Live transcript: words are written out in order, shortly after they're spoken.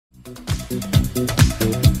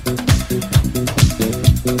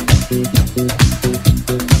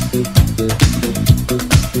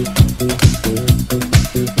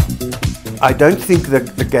I don't think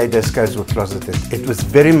that the gay discos were closeted. It was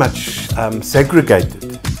very much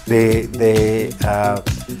segregated. There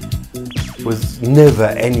was never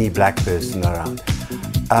any black person around.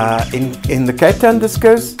 In the Cape Town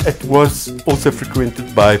discos, it was also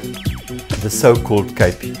frequented by the so-called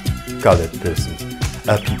Cape coloured persons,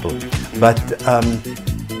 people. But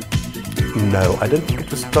no, I don't think it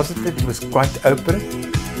was closeted. It was quite open.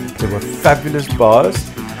 There were fabulous bars.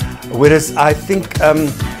 Whereas I think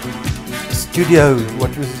Studio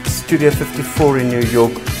 54 in New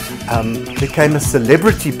York became a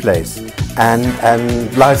celebrity place, and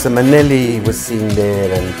Liza Minnelli was seen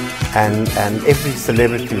there, and every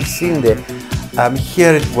celebrity was seen there.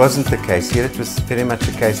 Here it wasn't the case. Here it was very much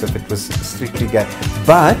a case of it was strictly gay.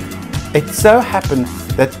 But it so happened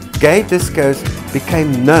that gay discos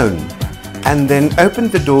became known and then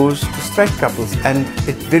opened the doors to straight couples, and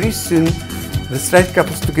it very soon the straight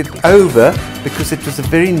couples took it over because it was a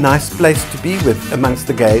very nice place to be with amongst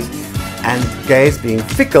the gays, and gays being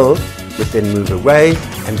fickle would then move away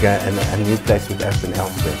and go, and a new place would open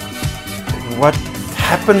elsewhere. What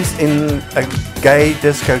happens in a gay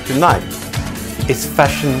disco tonight is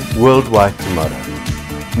fashion worldwide tomorrow.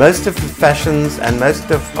 Most of the fashions and most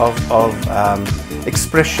of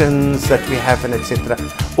expressions that we have and etc.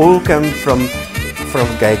 all come from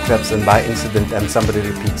gay clubs, and by incident, and somebody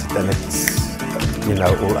repeats it and it's, you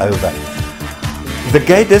know, all over. The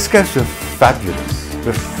gay discos were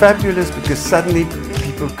fabulous because suddenly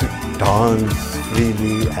people could dance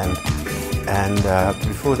freely, and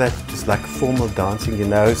before that it was like formal dancing, you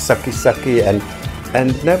know, sucky,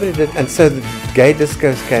 and nobody did. And so the gay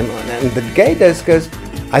discos came on, and the gay discos,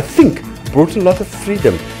 I think, brought a lot of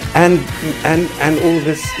freedom and all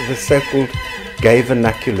this the so-called gay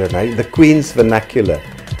vernacular, the Queen's vernacular,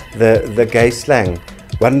 the gay slang.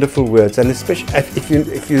 Wonderful words, and especially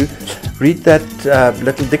if you read that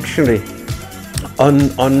little dictionary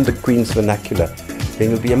on the Queen's vernacular, then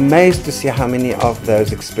you'll be amazed to see how many of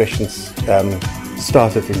those expressions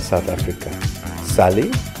started in South Africa.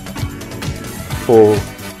 Sally, or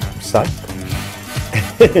Sut,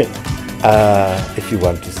 if you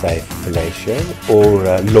want to say fellatio,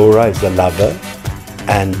 or Laura is a lover,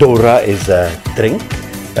 and Dora is a drink,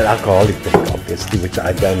 an alcoholic drink, obviously, which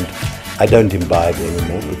I don't imbibe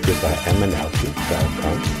anymore because I am an alcoholic, so I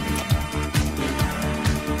can't.